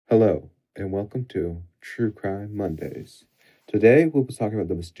Hello, and welcome to True Crime Mondays. Today we'll be talking about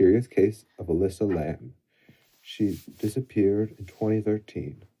the mysterious case of Alyssa Lamb. She disappeared in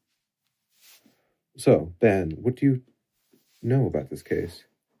 2013. So, Ben, what do you know about this case?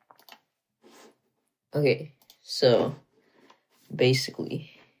 Okay, so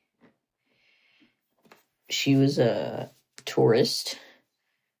basically, she was a tourist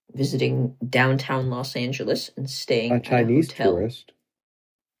visiting downtown Los Angeles and staying A Chinese at a hotel. tourist?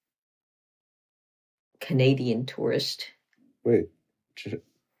 Canadian tourist. Wait,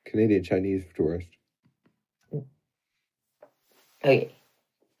 Canadian Chinese tourist. Okay,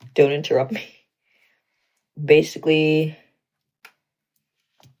 don't interrupt me. Basically,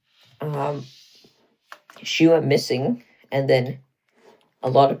 she went missing, and then a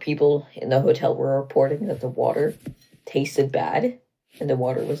lot of people in the hotel were reporting that the water tasted bad, and the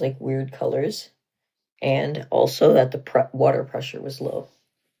water was like weird colors, and also that the water pressure was low.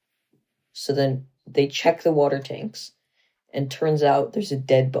 So then they check the water tanks, and turns out there's a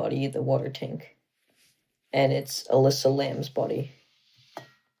dead body in the water tank. And it's Alyssa Lamb's body.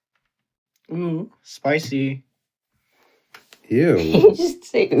 Ooh, spicy. Ew. You just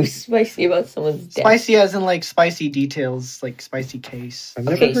say it was spicy about someone's death. Spicy as in, like, spicy details, like, spicy case. I've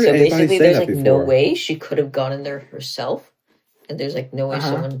never Okay, heard so anybody basically say there's that like no before. way she could have gone in there herself. And there's like no way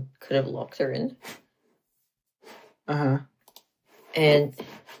someone could have locked her in. And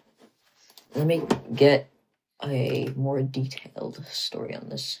let me get a more detailed story on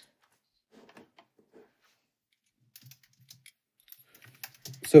this.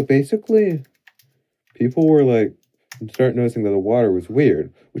 So basically, people were like, start noticing that the water was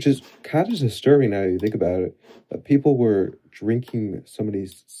weird, which is kind of disturbing now you think about it. That people were drinking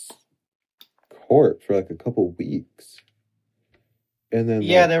somebody's corpse for like a couple weeks. And then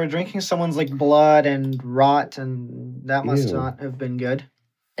Yeah, they were drinking someone's, like, blood and rot, and that must Ew. not have been good.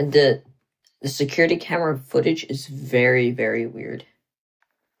 And the security camera footage is very, very weird.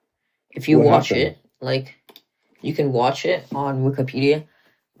 If you What watch happened? it, like, you can watch it on Wikipedia.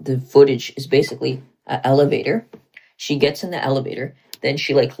 The footage is basically an elevator. She gets in the elevator, then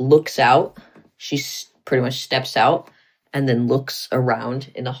she, like, looks out. She pretty much steps out and then looks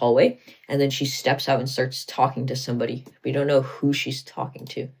around in the hallway. And then she steps out and starts talking to somebody. We don't know who she's talking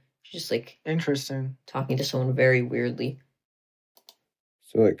to. She's just, like, Interesting. talking to someone very weirdly.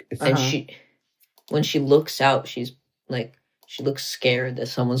 So like, it's And when she looks out, she's, like, she looks scared that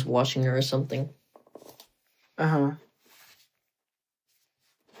someone's watching her or something.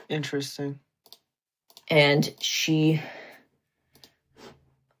 Interesting. And she...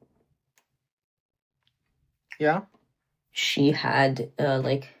 Yeah? She had,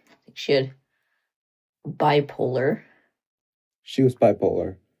 she had bipolar. she was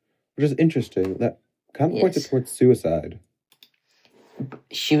bipolar, which is interesting. That kind of points it Yes. towards suicide.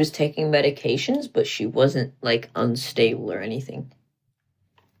 She was taking medications, but she wasn't, like, unstable or anything.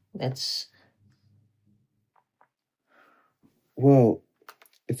 Well,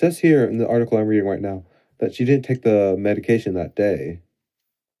 it says here in the article I'm reading right now that she didn't take the medication that day,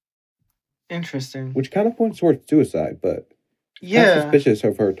 Interesting. which kind of points towards suicide, but kind of Yeah. suspicious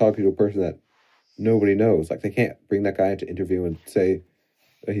of her talking to a person that nobody knows. Like, they can't bring that guy into interview and say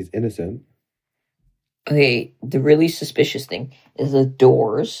that he's innocent. Okay, the really suspicious thing is the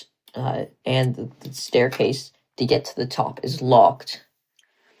doors and the staircase to get to the top is locked.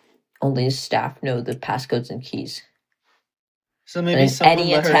 Only the staff know the passcodes and keys. So maybe And someone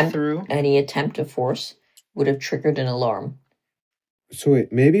let her through. Any attempt of force would have triggered an alarm. So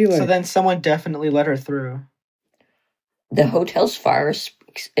wait, maybe like... So then someone definitely let her through. The hotel's fire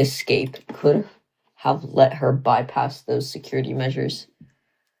escape could have let her bypass those security measures.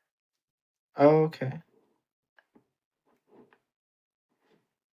 Oh, okay.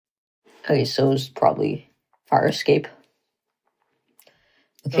 Okay, so it was probably fire escape.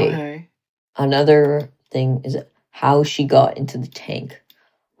 Okay. Another thing is how she got into the tank.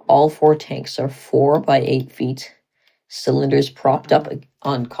 All 4 tanks are 4 by 8 feet. Cylinders propped up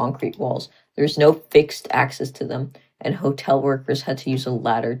on concrete walls. There's no fixed access to them, and hotel workers had to use a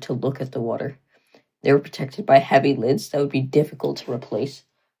ladder to look at the water. They were protected by heavy lids that would be difficult to replace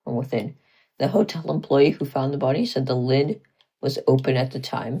from within. The hotel employee who found the body said the lid was open at the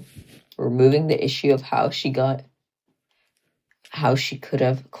time, removing the issue of how she could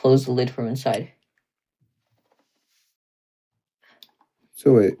have closed the lid from inside.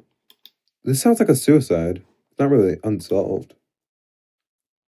 So wait, this sounds like a suicide. It's not really unsolved.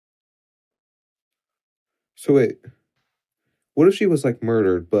 So wait, what if she was like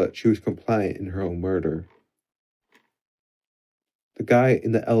murdered, but she was compliant in her own murder? The guy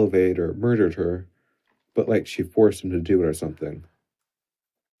in the elevator murdered her, but like she forced him to do it or something.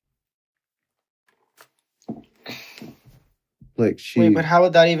 Like she Wait, but how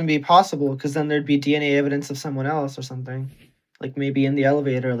would that even be possible? Because then there'd be DNA evidence of someone else or something. Like maybe in the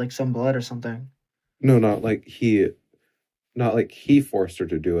elevator, like some blood or something. no, not like he forced her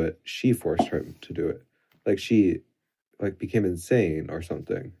to do it. She forced him to do it. Like she like became insane or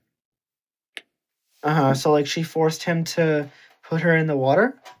something. So like she forced him to put her in the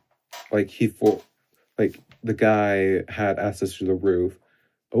water? Like like the guy had access to the roof,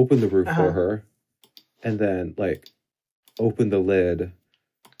 opened the roof for her, and then like opened the lid.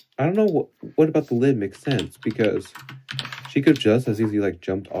 I don't know what about the lid makes sense, because she could just as easily like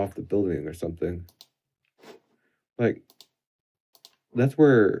jumped off the building or something. Like that's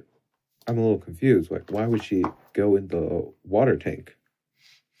where I'm a little confused. Like, why would she go in the water tank?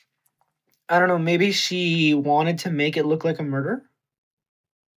 I don't know. Maybe she wanted to make it look like a murder?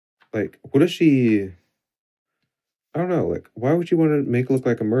 Like, what if she... I don't know. Like, why would she want to make it look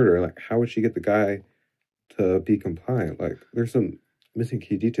like a murder? Like, how would she get the guy to be compliant? Like, there's some missing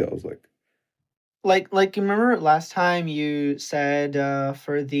key details. Like you remember last time you said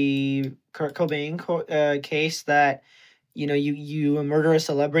for the Kurt Cobain case that you murder a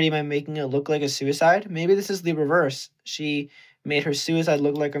celebrity by making it look like a suicide? Maybe this is the reverse. She made her suicide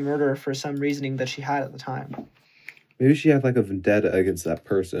look like a murder for some reasoning that she had at the time. Maybe she had like a vendetta against that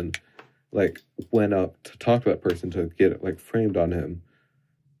person. Like, went up to talk to that person to get it like framed on him.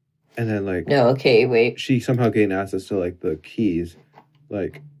 And then like... No, okay, wait. She somehow gained access to like the keys.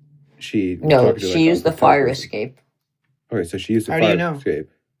 Like, she... No, she used the fire escape. Okay, so she used the How fire do you know? escape.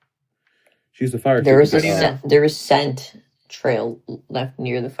 She used the fire There escape. was there was scent trail left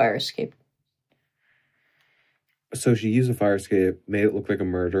near the fire escape. So she used the fire escape, made it look like a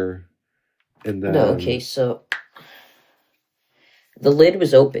murder, and then... No, okay, so the lid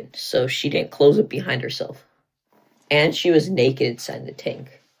was open, so she didn't close it behind herself. And she was naked inside the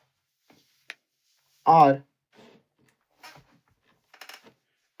tank. Odd.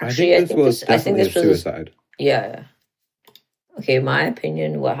 Actually, I think this was suicide. Yeah. Okay, my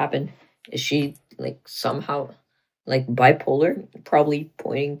opinion, what happened is she, like, somehow, like, bipolar, probably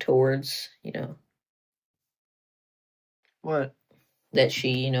pointing towards, What? that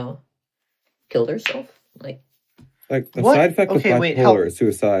she, killed herself. Like the what? side effect Okay, of wait, bipolar is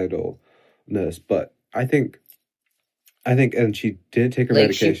suicidalness, but I think, and she didn't take her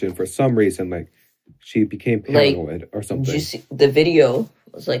medication for some reason, like, she became paranoid or something. Did you see, the video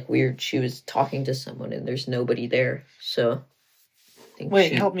was, like, weird. She was talking to someone and there's nobody there, so...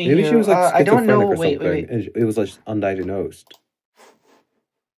 Wait, help me maybe here. she was like I don't know. or Wait. and it was like undiagnosed.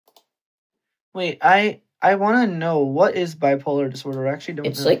 Wait, I want to know, what is bipolar disorder? I actually don't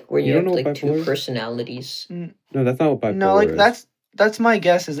know. It's like where you have like two is? personalities. No, that's not what bipolar is. No, like that's my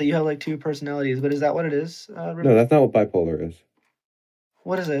guess, is that you have like two personalities, but is that what it is? No, that's not what bipolar is.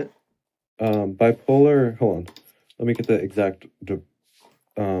 What is it? Bipolar, hold on. Let me get the exact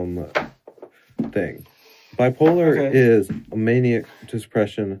thing. Bipolar is a manic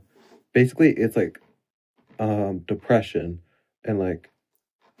depression. Basically, it's like depression, and like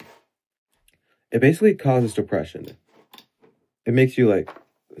it basically causes depression. It makes you like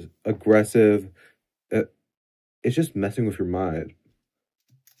aggressive. It's just messing with your mind.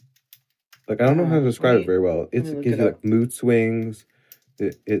 Like, I don't know how to describe it very well. It gives you like mood swings.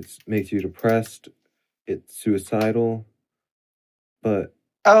 It makes you depressed. It's suicidal. But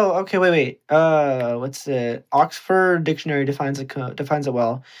oh, okay, wait. What's it? Oxford Dictionary defines it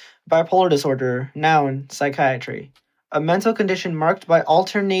well. Bipolar disorder, noun, psychiatry. A mental condition marked by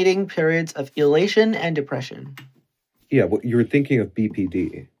alternating periods of elation and depression. Yeah, well, you were thinking of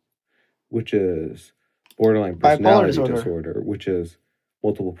BPD, which is borderline personality disorder, which is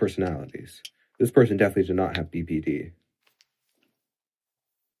multiple personalities. This person definitely did not have BPD.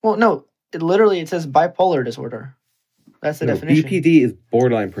 Well, no, it says bipolar disorder. That's the definition. BPD is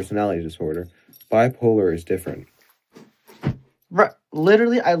borderline personality disorder. Bipolar is different. Right.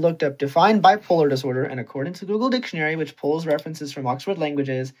 Literally, I looked up define bipolar disorder, and according to Google Dictionary, which pulls references from Oxford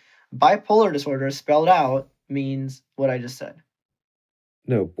Languages, bipolar disorder spelled out means what I just said.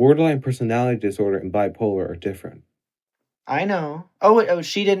 No, borderline personality disorder and bipolar are different. I know. Oh, wait,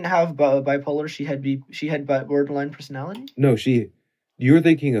 she didn't have bipolar. She had borderline personality. No, you were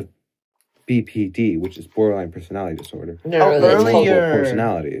thinking of BPD, which is borderline personality disorder. No, earlier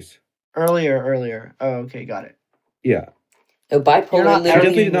personalities. Earlier. Oh, okay, got it. Yeah. So bipolar She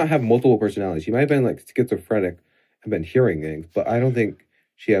definitely did not have multiple personalities. She might have been like schizophrenic and been hearing things, but I don't think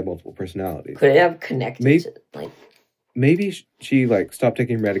she had multiple personalities. Could it have connected? Maybe she like stopped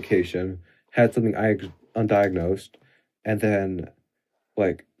taking medication, had something undiagnosed, and then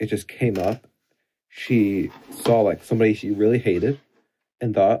like it just came up. She saw like somebody she really hated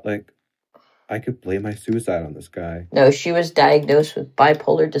and thought like, I could blame my suicide on this guy. No, she was diagnosed with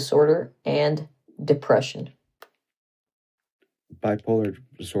bipolar disorder and depression. Bipolar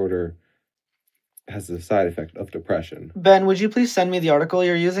disorder has the side effect of depression. Ben, would you please send me the article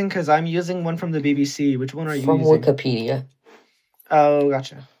you're using? Because I'm using one from the BBC. Which one are you From using? Wikipedia. Oh,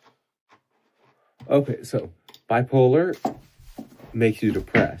 gotcha. Okay, so bipolar makes you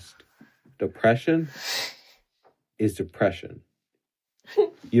depressed. Depression is depression.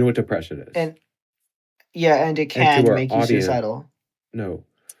 You know what depression is? And it can to our make you audience- suicidal. No.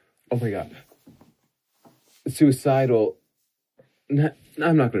 Oh my god. Suicidal. I'm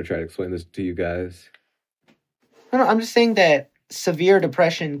not going to try to explain this to you guys. No, I'm just saying that severe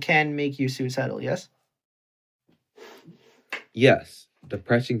depression can make you suicidal, yes? Yes,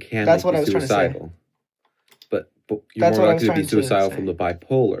 depression can That's make what you I was trying to say. suicidal. But you're That's more what I was likely to be trying to suicidal say. from the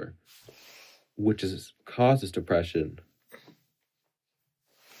bipolar, which causes depression.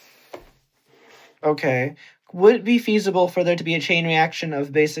 Okay. Would it be feasible for there to be a chain reaction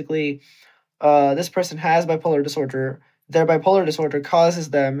of basically this person has bipolar disorder, their bipolar disorder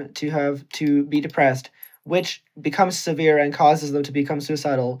causes them to be depressed, which becomes severe and causes them to become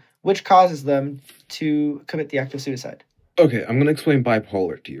suicidal, which causes them to commit the act of suicide? Okay, I'm going to explain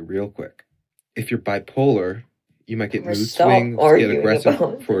bipolar to you real quick. If you're bipolar, you might get mood Stop swings, get arguing aggressive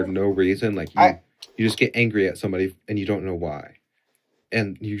about for it. no reason. Like you just get angry at somebody and you don't know why.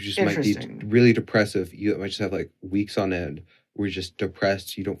 And you just might be Interesting. really depressive. You might just have like weeks on end where you're just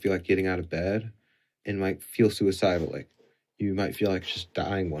depressed. You don't feel like getting out of bed and might feel suicidal. Like you might feel like just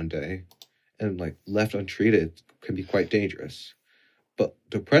dying one day, and like left untreated can be quite dangerous. But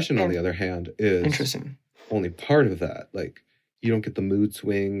depression, on the other hand, is Interesting. only part of that. Like you don't get the mood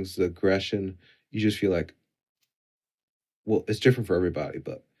swings, the aggression. You just feel like, well, it's different for everybody,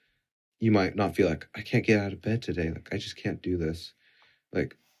 but you might not feel like I can't get out of bed today. Like I just can't do this.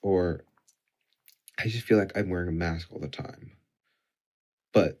 Like, or I just feel like I'm wearing a mask all the time.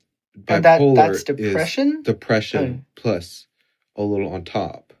 But And bipolar that's depression? is depression plus a little on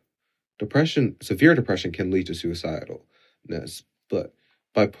top. Severe depression can lead to suicidalness, but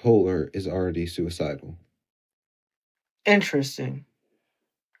bipolar is already suicidal. Interesting.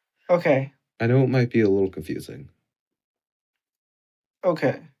 Okay. I know it might be a little confusing.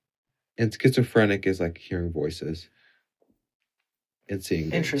 Okay. And schizophrenic is like hearing voices and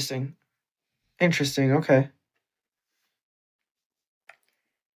seeing things. Interesting. Okay.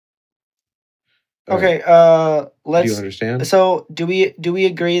 All Okay. right. Let's. Do you understand? So, do we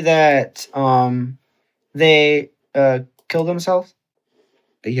agree that they kill themselves?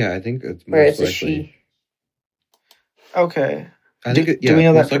 Yeah, I think it's Where most it's a likely. she. Okay. I think do we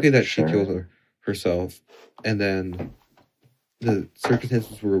know most that likely for that she sure? killed herself, and then the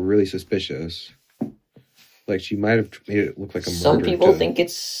circumstances were really suspicious. Like she might have made it look like a murder. Some people think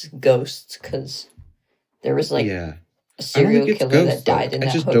it's ghosts because there was like yeah, a serial it's killer ghosts, that died though. in I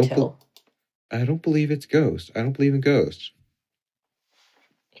that just hotel. I don't believe it's ghosts. I don't believe in ghosts.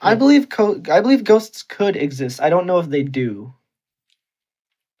 I believe ghosts could exist. I don't know if they do.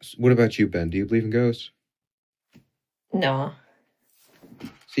 What about you, Ben? Do you believe in ghosts? No.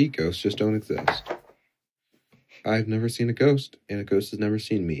 See, ghosts just don't exist. I've never seen a ghost, and a ghost has never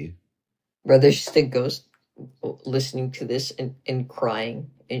seen me. Bro, there's just a ghost listening to this and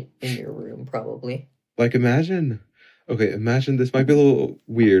crying in your room, probably. Like, imagine this might be a little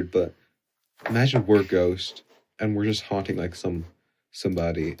weird, but imagine we're ghosts, and we're just haunting, like,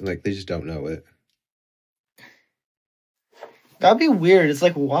 somebody, and, like, they just don't know it. That'd be weird. It's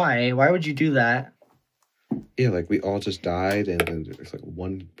like, why? Why would you do that? Yeah, like, we all just died, and then there's, like,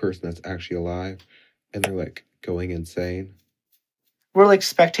 one person that's actually alive, and they're, like, going insane. We're like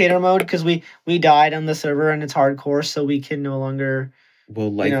spectator mode because we died on the server and it's hardcore, so we can no longer. Well,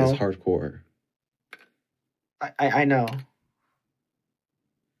 life is hardcore. I know.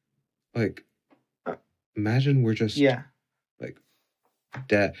 Like, imagine we're just like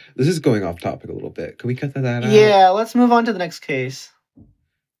dead. This is going off topic a little bit. Can we cut that out? Yeah, let's move on to the next case.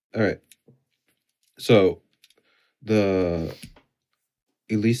 All right. So, the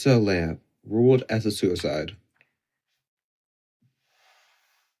Elisa Lamb ruled as a suicide.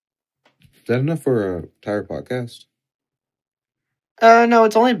 Is that enough for an entire podcast? No,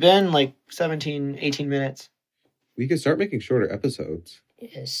 it's only been like 17, 18 minutes. We could start making shorter episodes.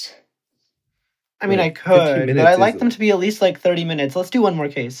 Yes. I mean, Like, I 15 could, minutes but I is- like them to be at least like 30 minutes. Let's do one more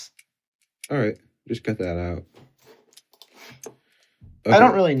case. All right. Just cut that out. I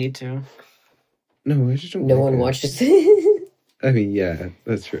don't really need to. No, I just don't. No like one it. watches it. I mean, yeah,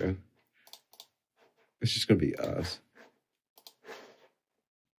 that's true. It's just gonna be us.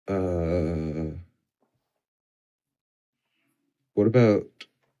 What about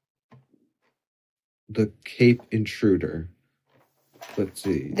The Cape Intruder. Let's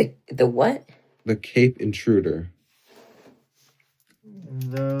see. The what? The Cape Intruder.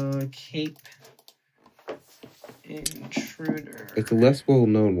 The Cape Intruder. It's a less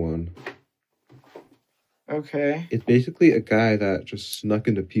well-known one. Okay. It's basically a guy that just snuck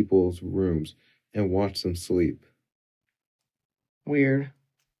into people's rooms and watched them sleep. Weird.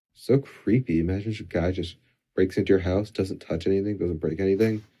 So creepy. Imagine a guy just breaks into your house, doesn't touch anything, doesn't break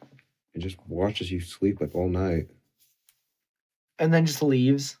anything, and just watches you sleep like all night. And then just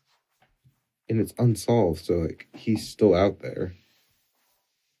leaves. And it's unsolved, so like he's still out there.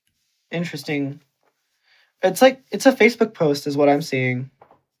 Interesting. It's a Facebook post is what I'm seeing.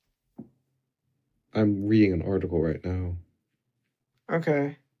 I'm reading an article right now.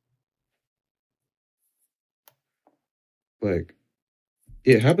 Okay. Like,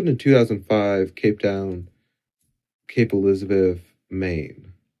 it happened in 2005, Cape Elizabeth,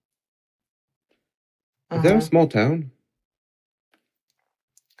 Maine. Is that a small town?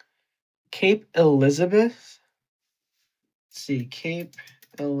 Cape Elizabeth? Let's see, Cape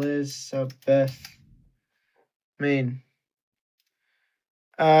Elizabeth, Maine.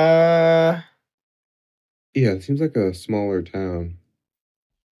 Yeah, it seems like a smaller town.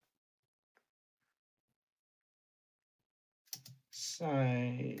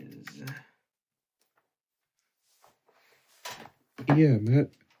 Size. Yeah,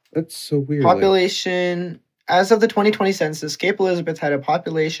 Matt, that's so weird. Population. As of the 2020 census, Cape Elizabeth had a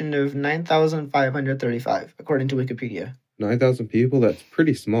population of 9,535, according to Wikipedia. 9,000 people? That's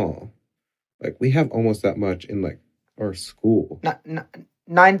pretty small. Like, we have almost that much in, like, our school.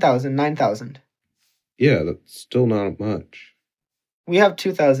 9,000. Yeah, that's still not much. We have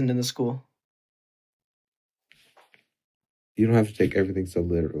 2,000 in the school. You don't have to take everything so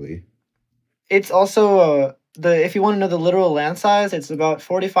literally. It's also, if you want to know the literal land size, it's about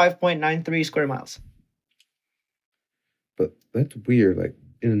 45.93 square miles. But that's weird. Like,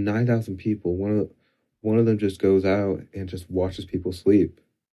 in 9,000 people, one of them just goes out and just watches people sleep.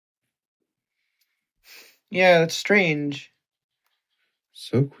 Yeah, that's strange.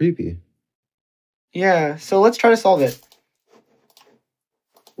 So creepy. Yeah, so let's try to solve it.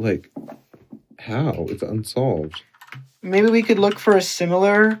 Like, how? It's unsolved. Maybe we could look for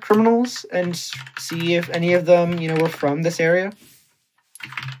similar criminals and see if any of them, were from this area.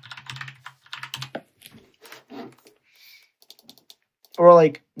 Or,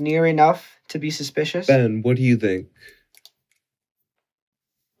 like, near enough to be suspicious. Ben, what do you think?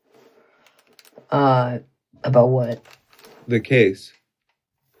 About what? The case.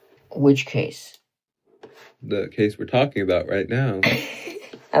 Which case? The case we're talking about right now.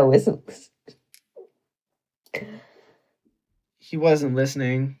 I wasn't listening. He wasn't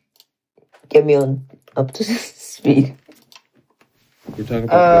listening. Get me up to speed. We're talking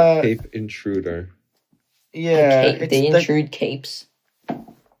about the Cape Intruder. Yeah. The intrude capes.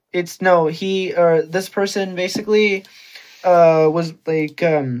 This person basically was like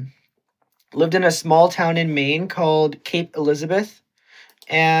lived in a small town in Maine called Cape Elizabeth,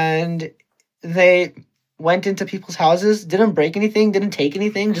 and they went into people's houses, didn't break anything, didn't take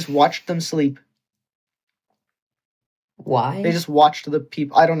anything, just watched them sleep. Why? They just watched the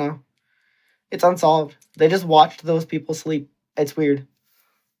people. I don't know. It's unsolved. They just watched those people sleep. It's weird.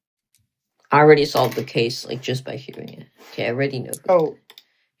 I already solved the case, like, just by hearing it. Okay, I already know. Oh.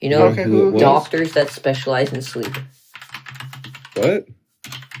 You know, okay, who doctors that specialize in sleep. What?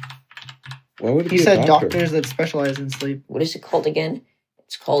 Why would it be He said a doctor? doctors that specialize in sleep. What is it called again?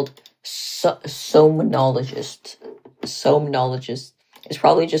 It's called somnologist. Somnologist. It's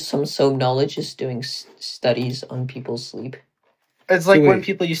probably just some somnologist doing studies on people's sleep. It's like when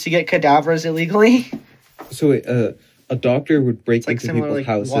people used to get cadavers illegally. So wait, a doctor would break like into similar, people's like,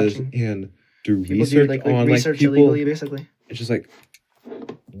 houses watching. And do People research do, like on research people. illegally, basically. It's just like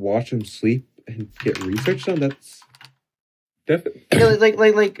watch them sleep and get research done. That's definitely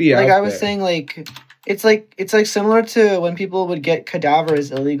like I was saying, like it's like similar to when people would get cadavers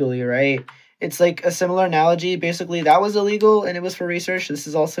illegally, right? It's like a similar analogy. Basically, that was illegal and it was for research. This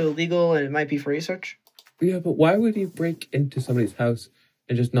is also illegal and it might be for research. Yeah, but why would you break into somebody's house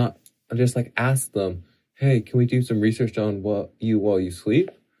and just like ask them, "Hey, can we do some research on while you sleep?"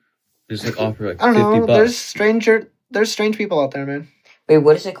 Just like offer like I don't know. $50. There's strange people out there, man. Wait,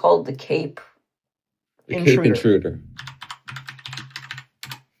 what is it called? The Cape? The Cape Intruder.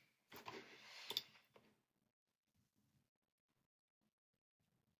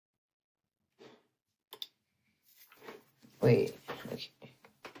 Wait. Okay.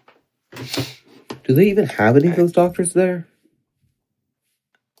 Do they even have any of those doctors there?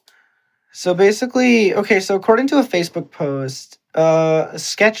 So basically, okay, so according to a Facebook post, a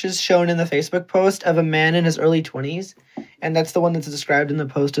sketch is shown in the Facebook post of a man in his early 20s, and that's the one that's described in the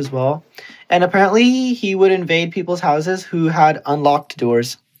post as well. And apparently, he would invade people's houses who had unlocked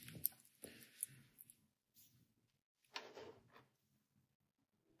doors.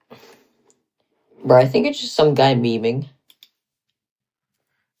 Bro, I think it's just some guy memeing.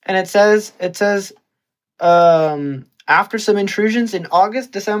 And it says, after some intrusions in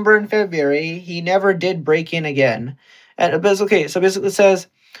August, December, and February, he never did break in again. And okay, so basically it says,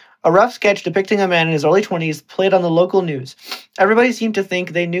 a rough sketch depicting a man in his early 20s played on the local news. Everybody seemed to think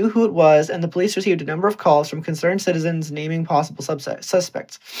they knew who it was, and the police received a number of calls from concerned citizens naming possible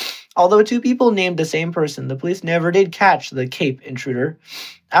suspects. Although 2 people named the same person, the police never did catch the Cape intruder.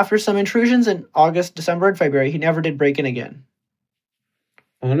 After some intrusions in August, December, and February, he never did break in again.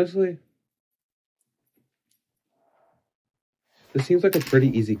 Honestly, this seems like a pretty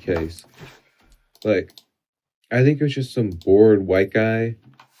easy case. Like, I think it was just some bored white guy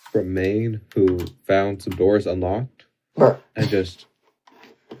from Maine who found some doors unlocked. Bro, and just...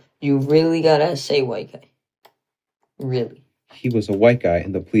 You really gotta say white guy. Really. He was a white guy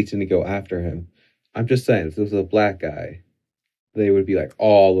and the police didn't go after him. I'm just saying, if this was a black guy, they would be like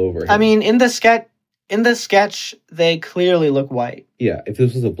all over him. I mean, in the sketch, they clearly look white. Yeah, if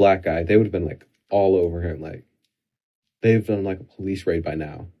this was a black guy, they would have been like all over him. Like, they've done like a police raid by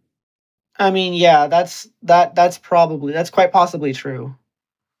now. I mean, yeah, that's quite possibly true.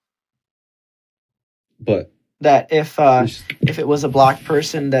 But that if it was a black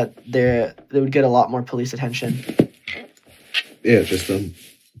person, that they would get a lot more police attention. Yeah, just some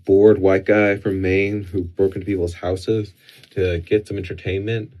bored white guy from Maine who broke into people's houses to get some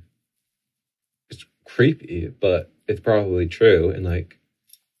entertainment. It's creepy, but it's probably true. And like,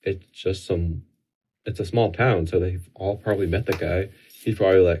 it's a small town, so they've all probably met the guy. He's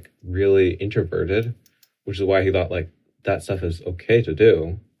probably like really introverted, which is why he thought like that stuff is okay to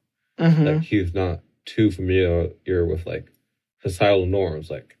do. Mm-hmm. Like, he's not too familiar with like societal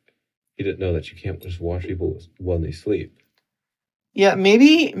norms. Like, he didn't know that you can't just watch people when they sleep. Yeah,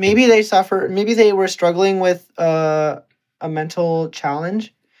 maybe they were struggling with a mental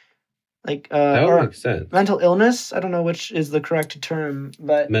challenge, like that would make sense. Mental illness. I don't know which is the correct term,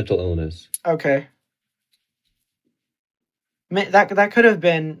 but mental illness. Okay, that could have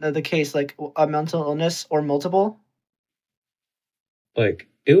been the case, like a mental illness or multiple. Like,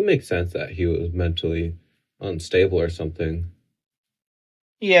 it would make sense that he was mentally unstable or something.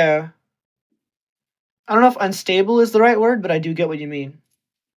 Yeah. I don't know if unstable is the right word, but I do get what you mean.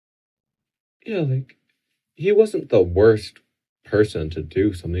 Yeah, like, he wasn't the worst person to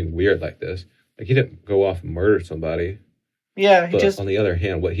do something weird like this. Like, he didn't go off and murder somebody. Yeah, but on the other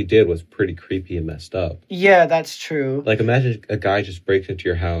hand, what he did was pretty creepy and messed up. Yeah, that's true. Like, imagine a guy just breaks into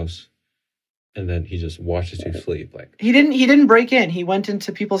your house and then he just watches you sleep. Like, he didn't break in. He went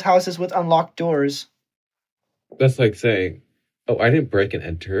into people's houses with unlocked doors. That's like saying, "Oh, I didn't break and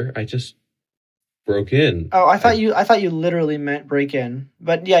enter. I just broke in." Oh, I thought you literally meant break in.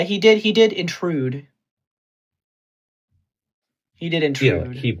 But yeah, he did intrude. He did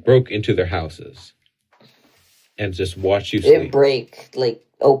intrude. Yeah, he broke into their houses and just watched you sleep. Break, like,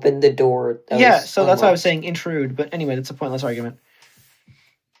 open the door. Yeah, so that's why I was saying intrude. But anyway, that's a pointless argument.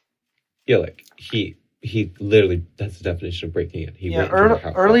 Yeah, like, he literally, that's the definition of breaking in. He went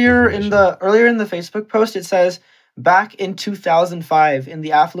earlier in the Facebook post, it says, back in 2005, in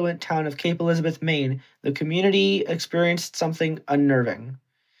the affluent town of Cape Elizabeth, Maine, the community experienced something unnerving.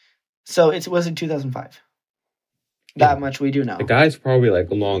 So it was in 2005. That much we do know. The guy's probably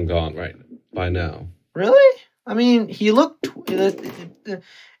like long gone right by now. Really? I mean, he looked. It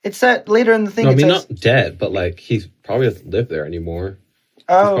said later in the thing. No, I mean, not dead, but like, he's probably doesn't live there anymore.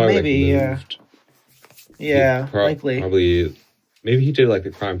 Oh, maybe, like, yeah, likely. Probably, maybe he did like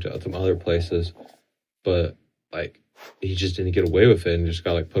a crime to some other places, but like, he just didn't get away with it and just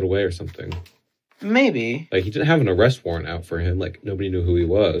got like put away or something. Maybe. Like, he didn't have an arrest warrant out for him. Like, nobody knew who he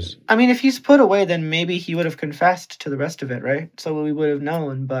was. I mean, if he's put away, then maybe he would have confessed to the rest of it, right? So we would have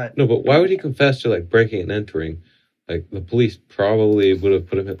known, but... No, but why would he confess to, like, breaking and entering? Like, the police probably would have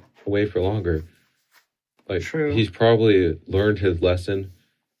put him away for longer. Like, True. He's probably learned his lesson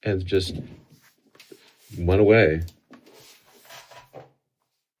and just went away.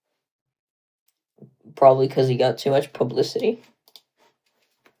 Probably because he got too much publicity.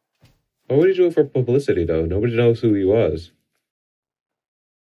 Why would he do it for publicity, though? Nobody knows who he was.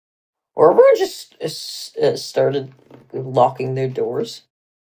 Or everyone just started locking their doors.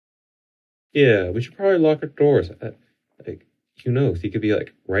 Yeah, we should probably lock our doors. Like, who knows? He could be,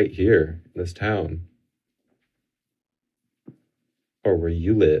 like, right here in this town. or where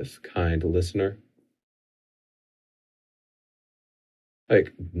you live, kind listener.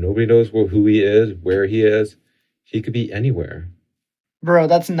 Like, nobody knows who he is, where he is. He could be anywhere. Bro,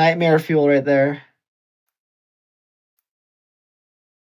 that's nightmare fuel right there.